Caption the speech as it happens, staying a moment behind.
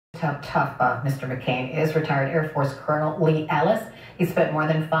how tough Mr. McCain is. Retired Air Force Colonel Lee Ellis. He spent more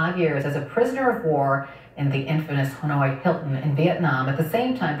than 5 years as a prisoner of war in the infamous Hanoi Hilton in Vietnam at the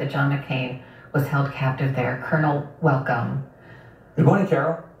same time that John McCain was held captive there. Colonel, welcome. Good morning,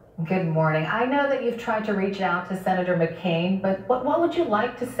 Carol. Good morning. I know that you've tried to reach out to Senator McCain, but what would you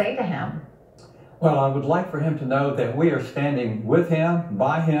like to say to him? Well, I would like for him to know that we are standing with him,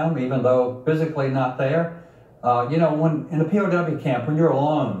 by him, even though physically not there. You know, when in the POW camp, when you're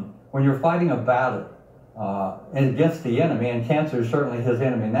alone, when you're fighting a battle against the enemy, and cancer is certainly his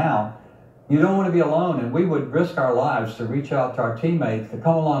enemy now, you don't want to be alone, and we would risk our lives to reach out to our teammates, to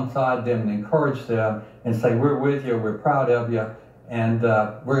come alongside them and encourage them and say, we're with you, we're proud of you, and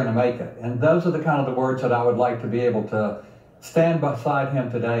we're going to make it. And those are the kind of the words that I would like to be able to stand beside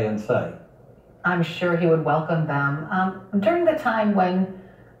him today and say. I'm sure he would welcome them. During the time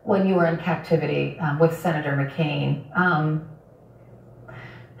when you were in captivity with Senator McCain,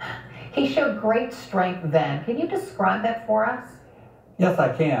 he showed great strength then. Can you describe that for us? Yes,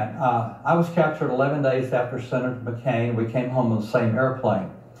 I can. I was captured 11 days after Senator McCain. We came home on the same airplane.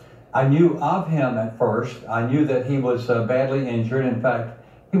 I knew of him at first. I knew that he was badly injured. In fact,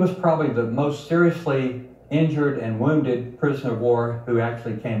 he was probably the most seriously injured and wounded prisoner of war who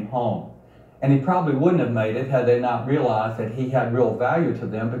actually came home. And he probably wouldn't have made it had they not realized that he had real value to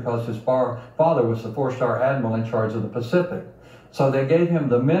them, because his father was the 4-star admiral in charge of the Pacific. So they gave him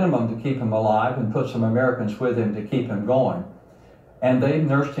the minimum to keep him alive and put some Americans with him to keep him going. And they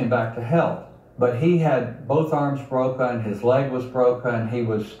nursed him back to health. But he had both arms broken, his leg was broken, he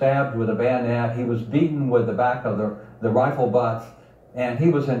was stabbed with a bayonet, he was beaten with the back of the rifle butts, and he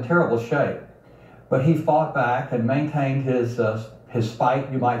was in terrible shape. But he fought back and maintained his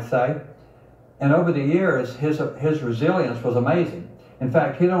fight, you might say. And over the years, his resilience was amazing. In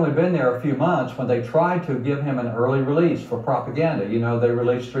fact, he'd only been there a few months when they tried to give him an early release for propaganda. You know, they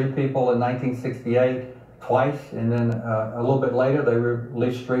released 3 people in 1968, twice, and then a little bit later they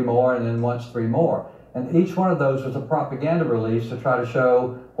released 3 more, and then once 3 more. And each one of those was a propaganda release to try to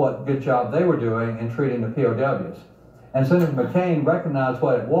show what good job they were doing in treating the POWs. And Senator McCain recognized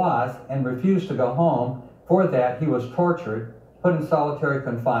what it was and refused to go home. For that, he was tortured, put in solitary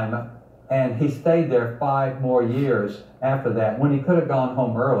confinement, and he stayed there 5 more years after that, when he could have gone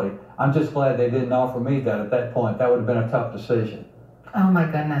home early. I'm just glad they didn't offer me that at that point. That would have been a tough decision. Oh my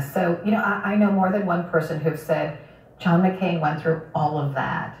goodness. So, you know, I know more than one person who've said John McCain went through all of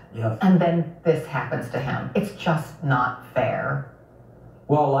that. Yes. And then this happens to him. It's just not fair.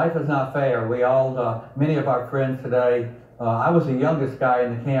 Well, life is not fair. We all, many of our friends today, I was the youngest guy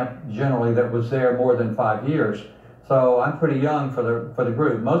in the camp generally that was there more than 5 years. So I'm pretty young for the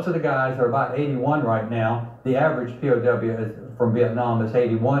group. Most of the guys are about 81 right now. The average POW from Vietnam is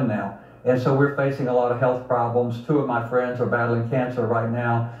 81 now. And so we're facing a lot of health problems. 2 of my friends are battling cancer right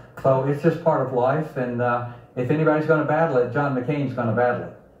now. So it's just part of life. And if anybody's going to battle it, John McCain's going to battle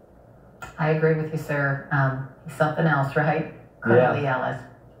it. I agree with you, sir. He's something else, right? Colonel Lee Ellis.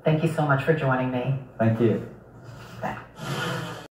 Thank you so much for joining me. Thank you.